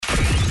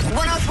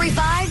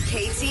93.5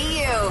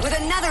 KTU with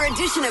another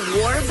edition of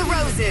War of the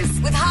Roses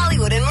with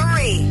Hollywood and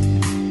Marie.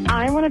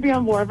 I want to be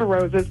on War of the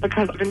Roses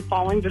because I've been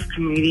following this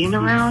comedian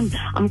around.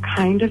 I'm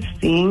kind of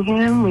seeing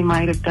him. We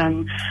might have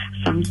done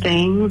some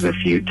things a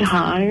few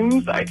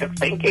times. I just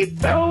think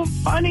he's so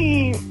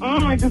funny.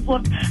 I just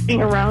love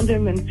being around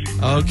him.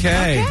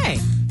 Okay.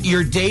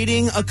 You're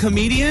dating a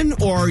comedian,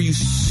 or are you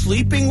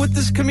sleeping with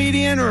this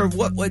comedian, or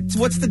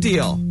what's the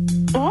deal?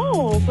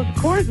 Oh,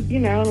 of course,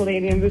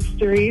 lady in the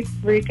street,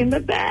 freak in the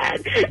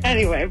bed.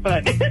 Anyway,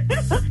 but...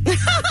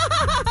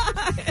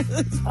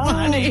 It's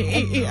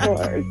funny. Of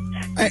course.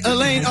 Hey,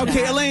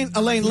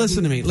 Elaine,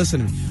 listen to me.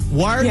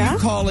 Why are you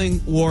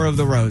calling War of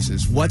the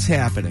Roses? What's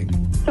happening?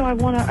 So I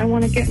want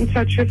to get in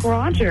touch with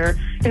Roger.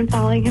 Been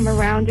following him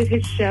around at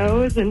his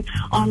shows and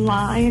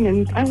online,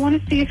 and I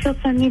want to see if he'll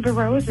send me the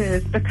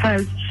roses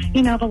because,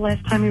 the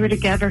last time we were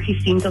together, he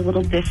seemed a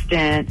little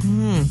distant.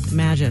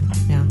 Imagine,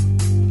 yeah.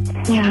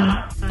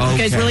 Yeah. Okay. You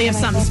guys really have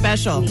something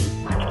special.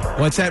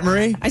 What's that,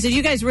 Marie? I said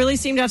you guys really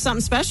seem to have something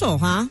special,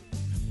 huh?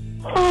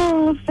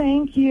 Oh,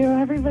 thank you.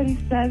 Everybody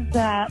says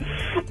that.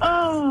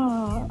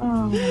 Oh,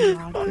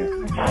 Roger.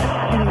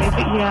 Anyway,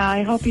 but yeah,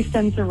 I hope he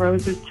sends the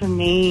roses to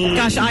me.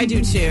 Gosh, I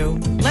do too.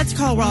 Let's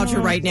call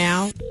Roger right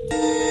now.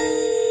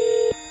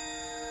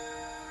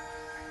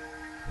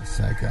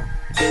 Psycho.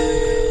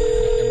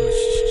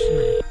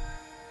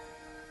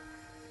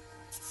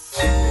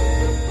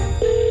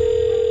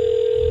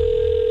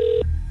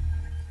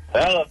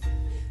 Hello.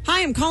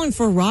 Hi, I'm calling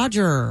for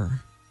Roger.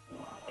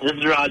 This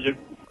is Roger.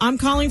 I'm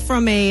calling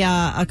from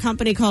a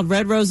company called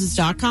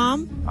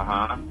RedRoses.com.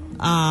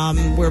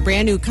 Uh-huh. We're a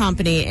brand new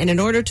company, and in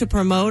order to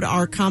promote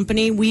our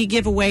company, we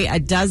give away a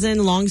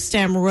dozen long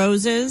stem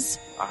roses.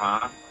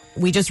 Uh-huh.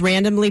 We just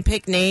randomly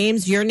pick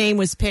names. Your name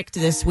was picked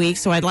this week,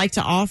 so I'd like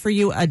to offer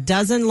you a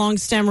dozen long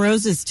stem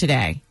roses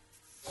today.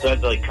 So I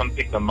have to, come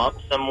pick them up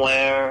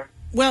somewhere?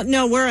 Well,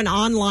 no, we're an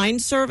online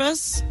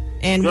service.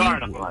 And You are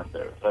an online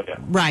service, okay.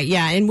 Right,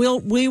 yeah, and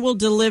we will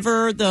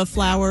deliver the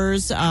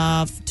flowers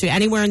to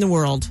anywhere in the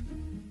world.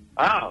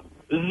 Oh,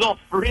 this is all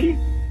free?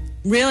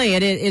 Really,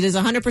 it is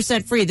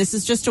 100% free. This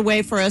is just a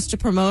way for us to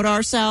promote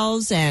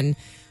ourselves and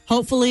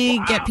hopefully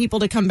get people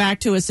to come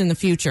back to us in the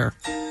future.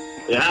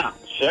 Yeah,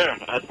 sure,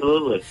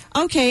 absolutely.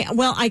 Okay,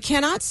 well, I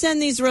cannot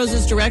send these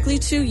roses directly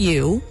to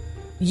you.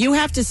 You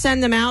have to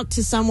send them out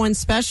to someone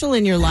special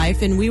in your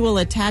life, and we will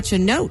attach a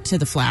note to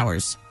the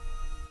flowers.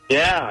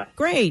 Yeah.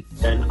 Great.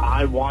 And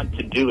I want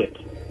to do it.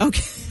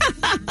 Okay.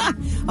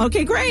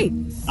 Okay, great.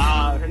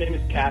 Her name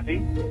is Kathy.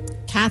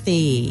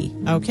 Kathy.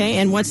 Okay,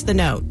 and what's the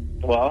note?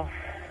 Well,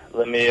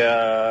 let me,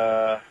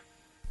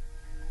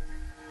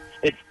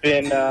 it's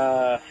been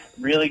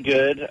really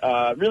good,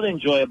 really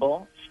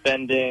enjoyable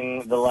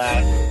spending the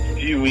last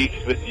few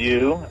weeks with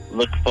you.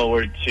 Look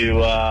forward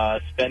to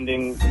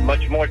spending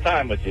much more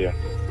time with you.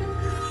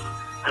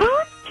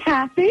 Who's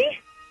Kathy?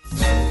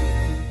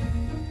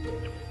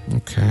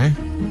 Okay.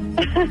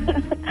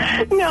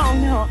 No.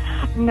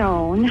 I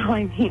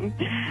mean,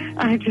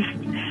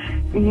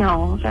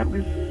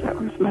 that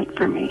was meant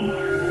for me.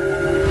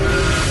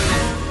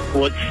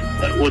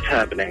 What's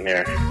happening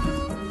there?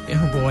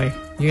 Oh, boy.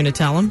 You going to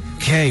tell him?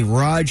 Okay,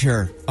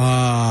 Roger.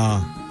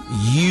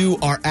 You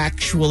are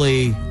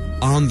actually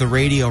on the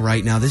radio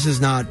right now. This is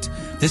not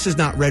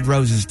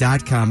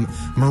RedRoses.com.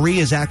 Marie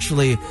is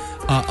actually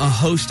a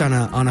host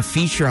on a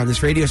feature on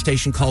this radio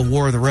station called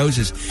War of the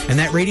Roses, and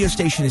that radio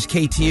station is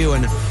KTU.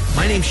 And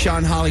my name's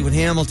Sean Hollywood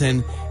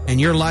Hamilton,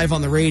 and you're live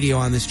on the radio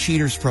on this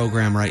Cheaters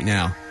program right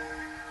now.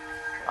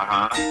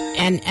 Uh-huh.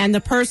 And the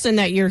person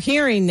that you're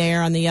hearing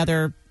there on the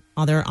other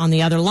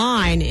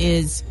line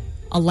is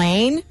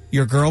Elaine.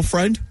 Your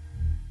girlfriend?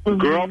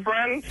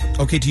 Girlfriend?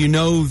 Okay, do you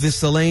know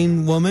this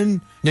Elaine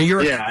woman? No,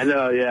 Yeah, I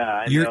know.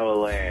 Yeah, I know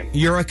Elaine.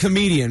 You're a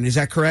comedian, is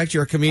that correct?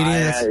 You're a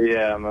comedian.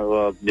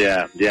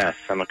 Yes,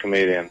 I'm a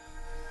comedian.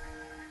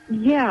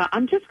 Yeah,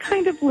 I'm just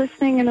kind of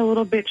listening and a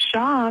little bit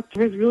shocked.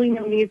 There's really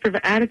no need for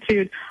the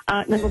attitude.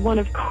 Number one,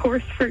 of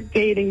course, for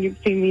dating, you've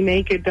seen me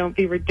naked. Don't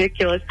be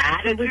ridiculous.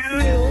 Attitude?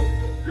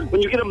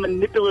 When you get a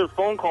manipulative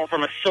phone call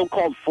from a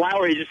so-called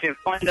flower agency and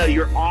find out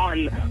you're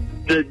on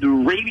the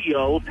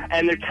radio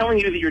and they're telling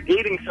you that you're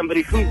dating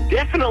somebody who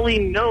definitely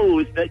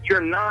knows that you're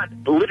not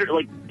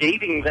literally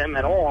dating them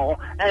at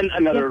all, and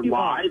another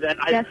lie that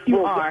yes,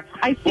 you are.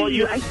 I see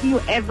you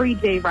every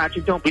day,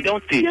 Roger. We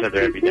don't see each other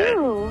every day.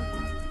 No,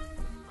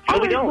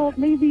 we don't. Well,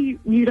 maybe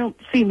you don't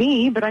see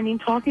me, but I mean,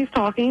 talking is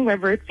talking,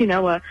 whether it's, a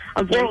Well,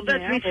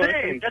 that's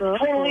insane. That's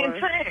totally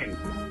insane.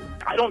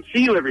 I don't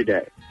see you every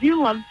day.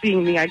 You love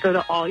seeing me. I go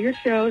to all your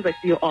shows. I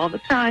see you all the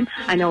time.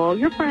 I know all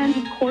your friends.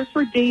 Of course,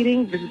 we're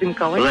dating. This has been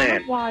going on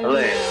a while.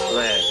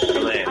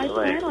 I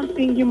plan on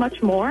seeing you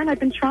much more, and I've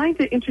been trying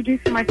to introduce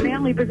you to my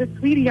family because,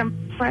 sweetie, I'm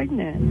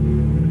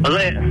pregnant.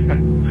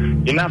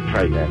 Elaine, you're not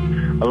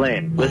pregnant.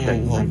 Elaine,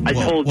 listen. I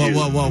told you.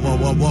 Whoa.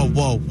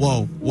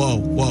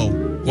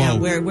 Yeah,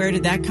 where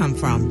did that come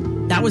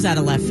from? That was out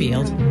of left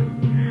field.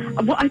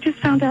 Well, I just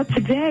found out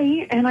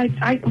today, and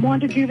I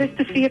wanted to do this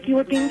to see if you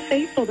were being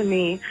faithful to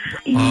me.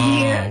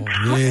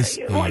 This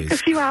like is... a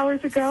few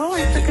hours ago,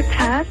 I took a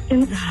test,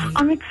 and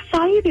I'm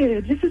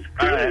excited. This is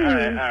All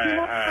great.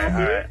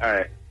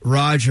 right.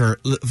 Roger,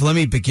 let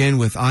me begin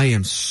with I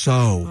am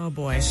so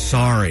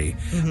sorry.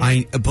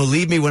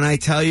 Believe me when I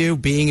tell you,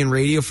 being in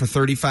radio for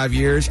 35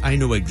 years, I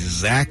know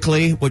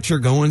exactly what you're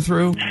going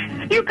through.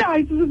 You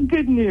guys, this is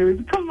good news.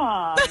 Come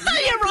on.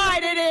 You're right,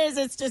 it is.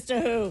 It's just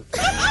a hoot.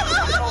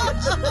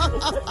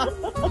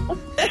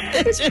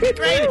 It's just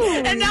great.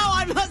 And now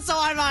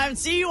I'm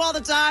seeing you all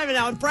the time, and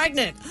now I'm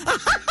pregnant.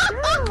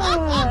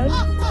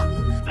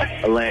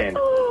 Elaine,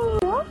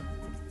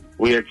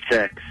 we had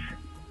sex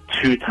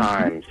 2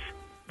 times.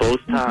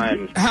 Both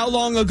times. How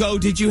long ago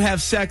did you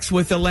have sex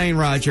with Elaine,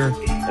 Roger?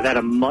 About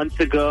a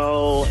month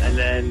ago, and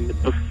then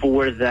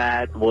before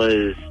that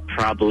was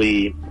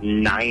probably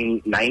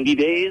 90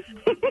 days.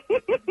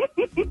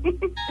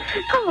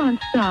 Come on,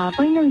 stop.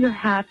 I know you're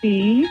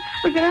happy.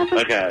 We're gonna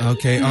have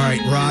Okay, all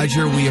right,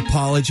 Roger, we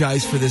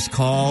apologize for this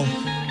call.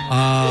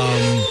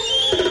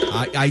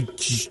 I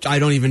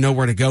don't even know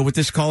where to go with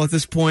this call at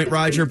this point,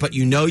 Roger, but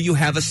you know you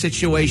have a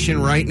situation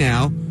right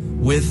now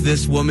with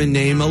this woman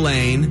named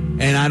Elaine,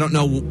 and I don't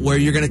know where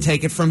you're going to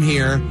take it from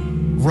here.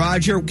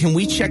 Roger, can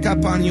we check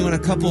up on you in a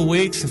couple of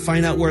weeks to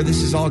find out where this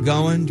is all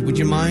going? Would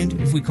you mind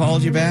if we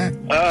called you back?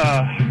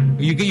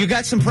 You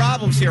got some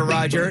problems here,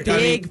 Roger.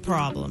 Big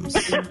problems.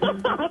 It's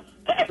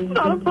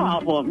not a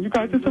problem. You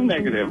guys are so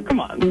negative. Come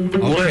on.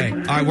 Okay.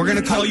 All right, we're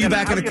going to call you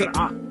back in a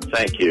couple...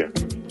 Thank you.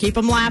 Keep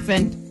them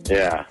laughing.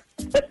 Yeah.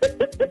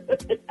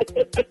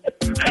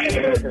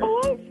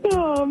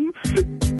 Awesome.